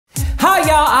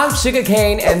y'all, I'm Shuga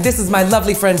and this is my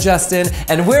lovely friend Justin,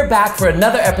 and we're back for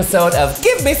another episode of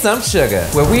Give Me Some Sugar,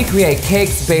 where we create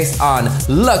cakes based on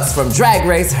looks from Drag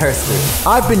Race History.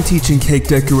 I've been teaching cake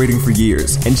decorating for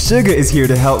years, and Shuga is here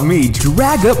to help me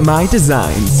drag up my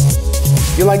designs.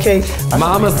 You like cake?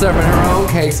 Mama's serving her own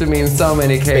cakes for me in so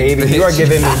many cakes. Baby, you are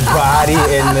giving me body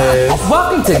in this.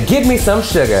 Welcome to Give Me Some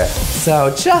Sugar.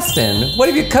 So, Justin, what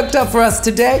have you cooked up for us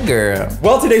today, girl?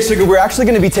 Well, today, Shuga, we're actually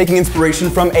going to be taking inspiration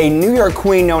from a New York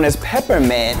queen known as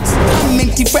Peppermint. I'm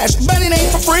minty fresh, but it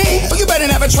ain't for free. You better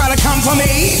never try to come for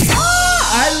me.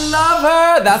 I love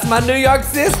her. That's my New York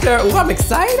sister. Ooh, I'm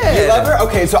excited. You love her?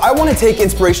 Okay, so I want to take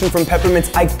inspiration from Peppermint's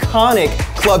iconic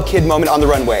club kid moment on the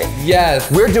runway. Yes.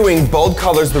 We're doing bold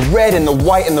colors, the red and the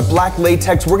white and the black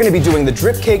latex. We're going to be doing the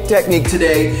drip cake technique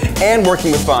today and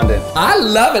working with fondant. I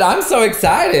love it. I'm so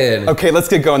excited. Okay, let's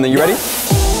get going then. You ready?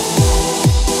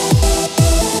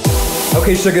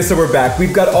 Okay, Shuga, so we're back.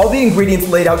 We've got all the ingredients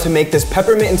laid out to make this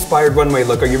peppermint-inspired runway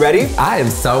look. Are you ready? I am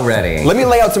so ready. Let me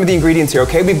lay out some of the ingredients here,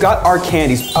 okay? We've got our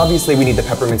candies. Obviously, we need the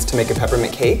peppermints to make a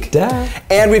peppermint cake. Duh.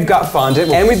 And we've got fondant.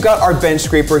 And we've got our bench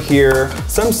scraper here,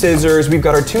 some scissors, we've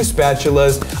got our 2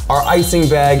 spatulas, our icing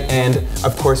bag, and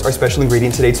of course, our special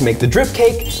ingredient today to make the drip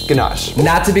cake, ganache.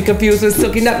 Not to be confused with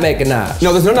silky nutmeg ganache.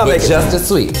 No, there's no nutmeg. Just as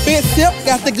sweet. Big sip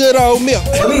got the good old milk.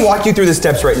 Let me walk you through the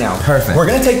steps right now. Perfect. We're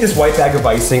gonna take this white bag of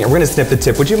icing and we're gonna snip the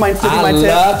tip. Would you mind snipping my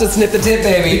tip? I love to snip the tip,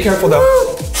 baby. Be careful though.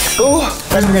 Ooh,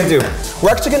 here's what we're gonna do. We're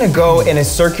actually gonna go in a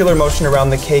circular motion around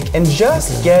the cake and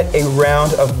just get a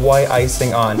round of white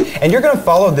icing on. And you're gonna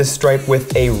follow this stripe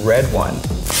with a red one.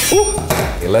 Ooh.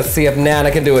 Okay, let's see if Nana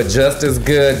can do it just as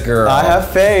good, girl. I have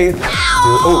faith.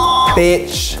 Oh,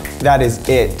 bitch. That is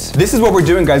it. This is what we're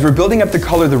doing, guys. We're building up the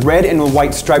color, the red and the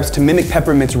white stripes to mimic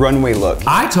Peppermint's runway look.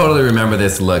 I totally remember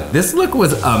this look. This look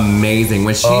was amazing.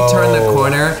 When she turned the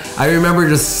corner, I remember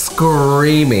just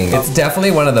screaming. It's definitely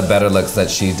one of the better looks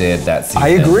that she did that season. I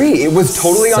agree. It was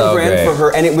totally So on brand great. for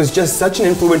her, and it was just such an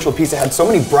influential piece. It had so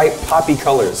many bright, poppy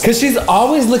colors. Because she's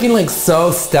always looking like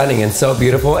so stunning and so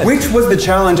beautiful. Which was the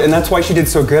challenge, and that's why she did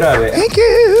so good at it. Thank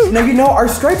you. Now, you know, our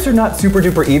stripes are not super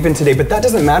duper even today, but that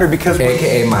doesn't matter because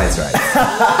AKA mine's right.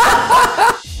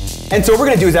 And so what we're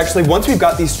gonna do is actually, once we've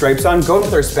got these stripes on, go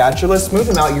with our spatula, smooth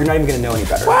them out, you're not even gonna know any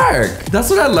better. Work. That's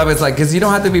what I love. It's like, because you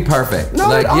don't have to be perfect. Not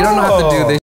like, at you don't have to do all.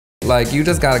 this. Like, you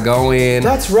just gotta go in.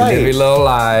 That's right. Live your little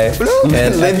life. And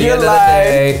at Live the your end of the life.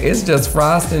 day, it's just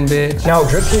frosting, bitch. Now,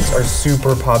 drip cakes are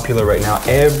super popular right now.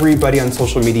 Everybody on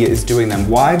social media is doing them.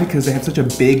 Why? Because they have such a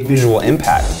big visual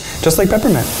impact, just like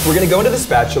Peppermint. We're gonna go into the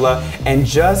spatula and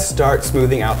just start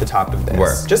smoothing out the top of this.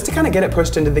 Work. Just to kind of get it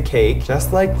pushed into the cake,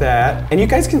 just like that. And you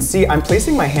guys can see I'm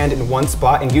placing my hand in one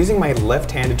spot and using my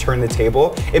left hand to turn the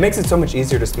table. It makes it so much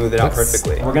easier to smooth it out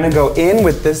perfectly. We're gonna go in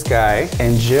with this guy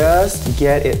and just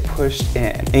get it pushed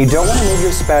in. And you don't want to move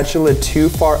your spatula too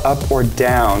far up or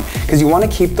down because you want to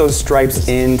keep those stripes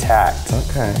intact.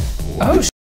 Okay. Oh,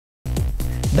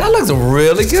 that looks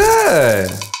really good.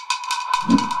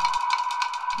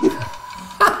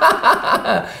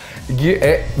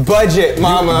 Budget,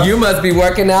 mama. You must be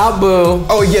working out, boo.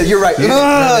 Oh yeah, you're right.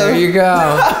 There you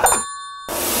go.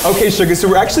 Okay, Shuga, so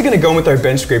we're actually gonna go in with our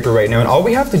bench scraper right now, and all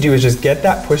we have to do is just get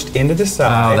that pushed into the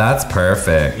side. Oh, that's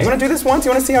perfect. You wanna do this once?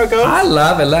 You wanna see how it goes? I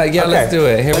love it. Yeah, Okay. let's do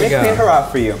it. Here we Let me clean go. her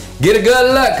off for you. Get a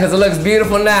good look, because it looks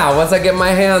beautiful now. Once I get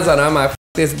my hands on it, I might f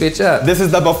this bitch up. This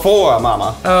is the before,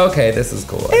 mama. Okay, this is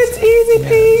cool. It's easy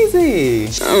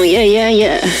peasy. Oh,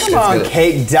 yeah. Come on, good.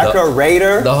 cake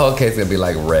decorator. The whole cake's gonna be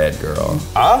like red, girl.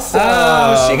 Awesome.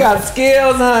 Oh, she got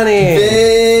skills, honey.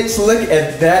 Bitch, look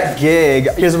at that gig.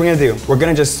 Here's what we're gonna do. We're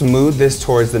gonna just smooth this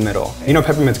towards the middle. You know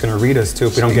Peppermint's gonna read us too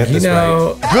if we don't get this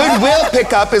right. Goodwill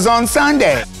pickup is on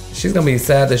Sunday. She's gonna be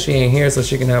sad that she ain't here so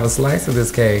she can have a slice of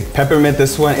this cake. Peppermint,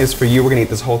 this one is for you. We're gonna eat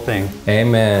this whole thing.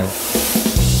 Amen.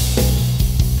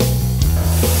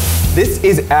 This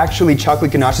is actually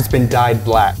chocolate ganache that's been dyed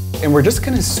black. And we're just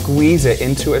gonna squeeze it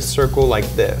into a circle like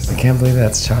this. I can't believe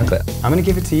that's chocolate. I'm gonna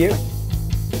give it to you.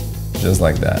 Just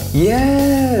like that.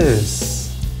 Yes.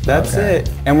 That's Okay. it.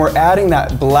 And we're adding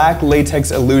that black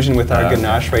latex illusion with our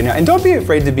ganache right now. And don't be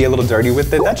afraid to be a little dirty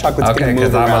with it. That chocolate's Okay, gonna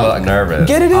move because I'm around. a little nervous.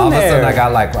 Get it in All of a there.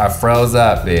 sudden I froze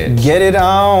up, bitch. Get it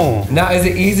on. Now, is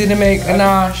it easy to make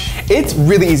ganache? It's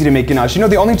really easy to make ganache. You know,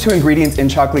 the only 2 ingredients in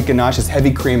chocolate ganache is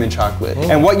heavy cream and chocolate.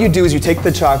 And what you do is you take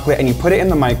the chocolate and you put it in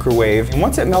the microwave, and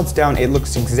once it melts down, it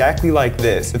looks exactly like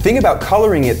this. The thing about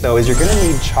coloring it though is you're gonna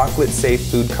need chocolate-safe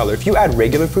food color. If you add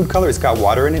regular food color, it's got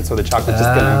water in it, so the chocolate's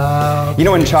just gonna, you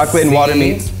know when chocolate and water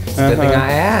meets? It's a good thing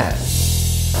I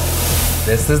asked.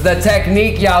 This is the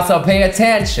technique, y'all, so pay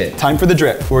attention. Time for the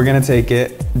drip. We're gonna take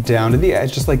it down to the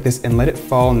edge just like this and let it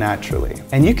fall naturally.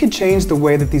 And you can change the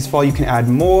way that these fall. You can add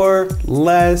more,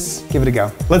 less, give it a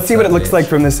go. Let's see what it looks like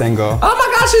from this angle. Oh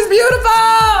my gosh, she's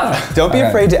beautiful! Don't be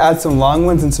afraid to add some long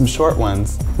ones and some short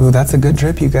ones. Ooh, that's a good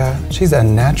drip you got. She's a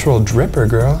natural dripper,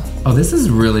 girl. Oh, this is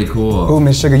really cool. Ooh,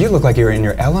 Miss Sugar, you look like you're in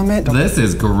your element. This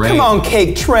is great. Come on,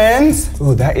 cake trends.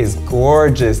 Ooh, that is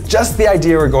gorgeous. Just the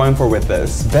idea we're going for with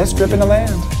this. Best drip in the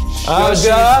land. Oh,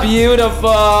 she's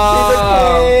beautiful. She's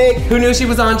a cake. Who knew she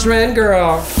was on trend,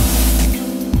 girl?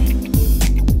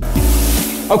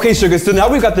 Okay, Sugar, so now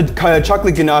we've got the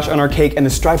chocolate ganache on our cake and the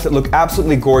stripes that look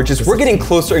absolutely gorgeous. We're getting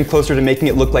closer and closer to making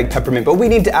it look like peppermint, but we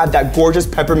need to add that gorgeous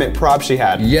peppermint prop she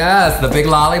had. Yes, the big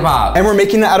lollipop. And we're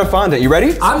making that out of fondant. You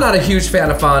ready? I'm not a huge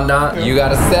fan of fondant. You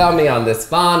gotta sell me on this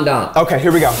fondant. Okay,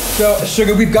 here we go. So,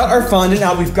 Sugar, we've got our fondant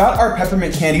now, we've got our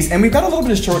peppermint candies, and we've got a little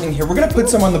bit of shortening here. We're gonna put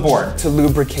some on the board to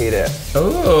lubricate it.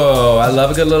 Oh, I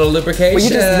love a good little lubrication. Will you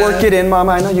just work it in,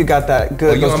 Mama? I know you got that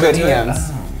good, those good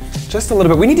hands. Just a little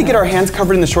bit. We need to get our hands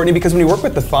covered in the shortening because when we work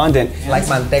with the fondant, like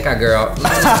manteca, girl.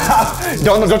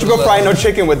 don't you go fry no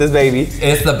chicken with this, baby.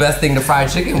 It's the best thing to fry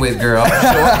chicken with, girl.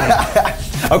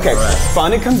 Okay,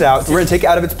 fondant comes out. We're gonna take it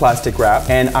out of its plastic wrap,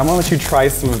 and I'm gonna let you try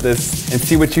some of this and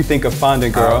see what you think of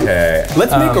fondant, girl. Okay.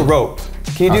 Let's make a rope.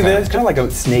 Can you do this? Kind of like a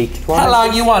snake. How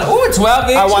long you want? Ooh, 12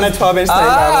 inch? I want a 12-inch snake,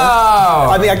 Mama.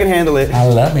 I think I can handle it. I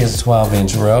love me a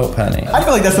 12-inch rope, honey. I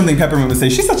feel like that's something Peppermint would say.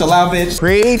 She's such a loud bitch.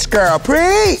 Preach, girl,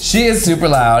 preach. She is super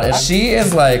loud, and she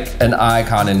is like an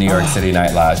icon in New York City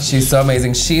nightlife. She's so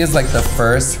amazing. She is like the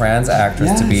first trans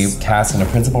actress to be cast in a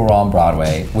principal role on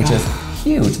Broadway, which is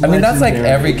huge. I mean, that's like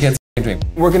every kid's dream.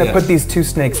 We're gonna put these two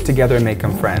snakes together and make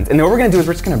them friends. And then what we're gonna do is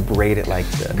we're just gonna braid it like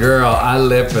this. Girl, I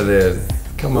live for this.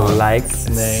 Come on. Like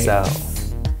so.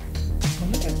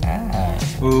 Look at that.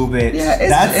 Ooh, bitch. Yeah,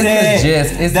 it's the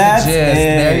gist. It's the gist.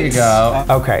 There you go.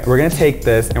 Okay, we're gonna take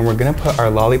this and we're gonna put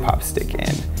our lollipop stick in.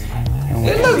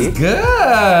 It looks good.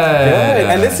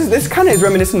 And this kind of is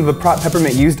reminiscent of the prop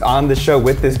Peppermint used on the show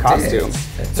with this costume.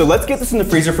 So let's get this in the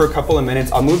freezer for a couple of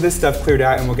minutes. I'll move this stuff cleared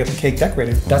out and we'll get the cake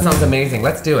decorated. That sounds amazing.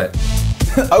 Let's do it.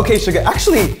 Okay, Sugar.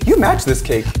 Actually, you match this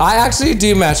cake. I actually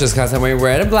do match this because I'm wearing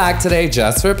red and black today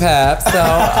just for Pep. So,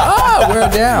 we're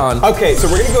down. Okay, so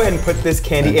we're gonna go ahead and put this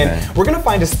candy in. We're gonna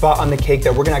find a spot on the cake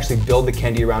that we're gonna actually build the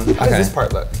candy around. How does this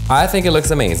part look? I think it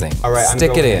looks amazing. All right,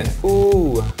 stick it in.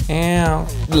 Ooh. Yeah.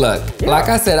 Look, like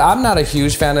I said, I'm not a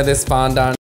huge fan of this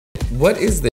fondant. What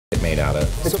is this made out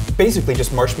of? It's basically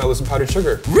just marshmallows and powdered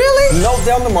sugar. Really? Melt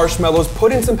down the marshmallows,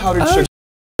 put in some powdered sugar.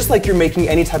 Just like you're making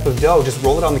any type of dough, just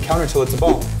roll it on the counter till it's a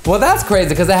ball. Well, that's crazy,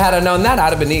 because I had known that,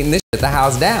 I'd have been eating this shit the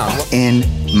house down. In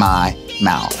my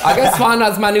mouth. I guess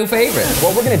fondant's my new favorite.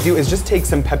 What we're gonna do is just take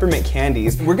some peppermint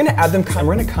candies. We're gonna add them,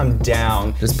 we're gonna come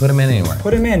down. Just put them in anywhere.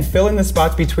 Put them in, fill in the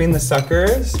spots between the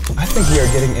suckers. I think we are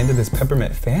getting into this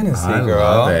peppermint fantasy, girl.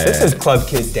 Love it. This is Club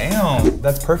Kid down.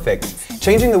 That's perfect.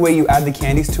 Changing the way you add the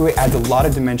candies to it adds a lot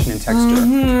of dimension and texture.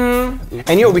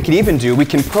 And you know what we could even do? We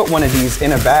can put one of these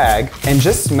in a bag and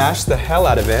just smash the hell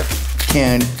out of it.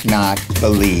 Cannot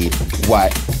believe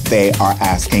what they are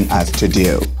asking us to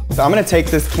do. So I'm gonna take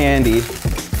this candy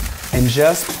and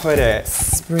just put it,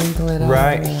 sprinkle it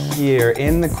right here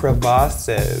in the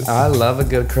crevasses. I love a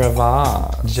good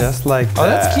crevasse. Just like that. Oh,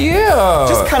 that's cute.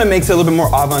 Just kind of makes it a little bit more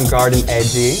avant-garde and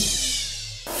edgy.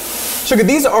 Sugar,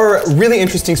 these are really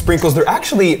interesting sprinkles. They're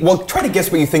actually, well, try to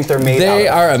guess what you think they're made out of. They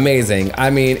are amazing. I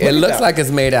mean, it looks like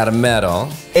it's made out of metal,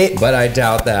 but I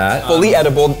doubt that. Fully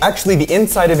edible. Actually, the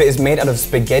inside of it is made out of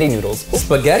spaghetti noodles.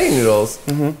 Spaghetti noodles?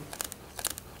 Mm-hmm.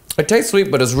 It tastes sweet,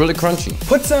 but it's really crunchy.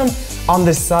 Put some on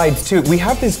the sides too. We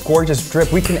have this gorgeous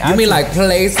drip. We can add. You mean like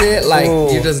place it? Like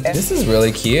you just, this is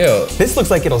really cute. This looks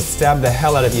like it'll stab the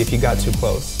hell out of you if you got too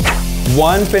close.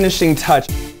 One finishing touch.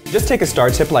 Just take a star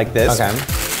tip like this. Okay.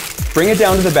 Bring it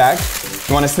down to the back.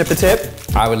 You want to snip the tip?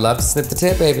 I would love to snip the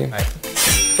tip, baby. All right.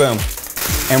 Boom.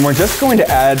 And we're just going to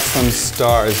add some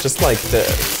stars, just like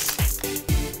this.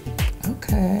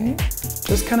 Okay.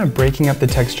 Just kind of breaking up the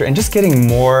texture and just getting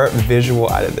more visual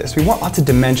out of this. We want lots of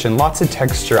dimension, lots of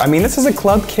texture. I mean, this is a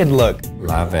Club Kid look.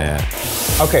 Love it.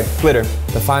 Okay, glitter.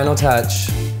 The final touch.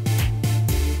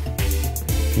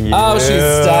 Beautiful. Oh, she's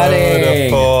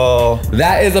stunning.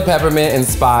 That is a peppermint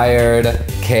inspired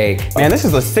cake. Man, this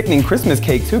is a sickening Christmas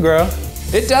cake too, girl.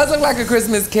 It does look like a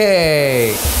Christmas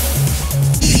cake.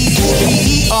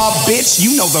 Oh, bitch,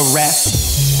 you know the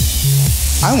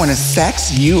rest. I want to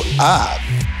sex you up.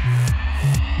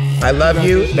 I love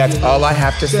you, that's all I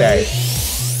have to say.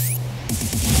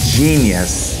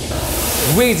 Genius.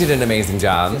 We did an amazing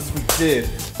job. Yes, we did.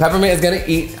 Peppermint is gonna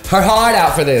eat her heart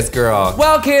out for this, girl.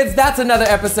 Well, kids, that's another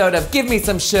episode of Give Me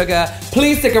Some Shuga.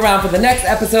 Please stick around for the next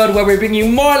episode where we bring you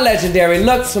more legendary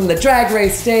looks from the Drag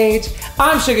Race stage.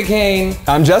 I'm Sugar Cane.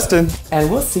 I'm Justin.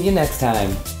 And we'll see you next time.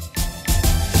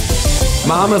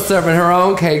 Mama's serving her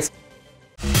own cakes.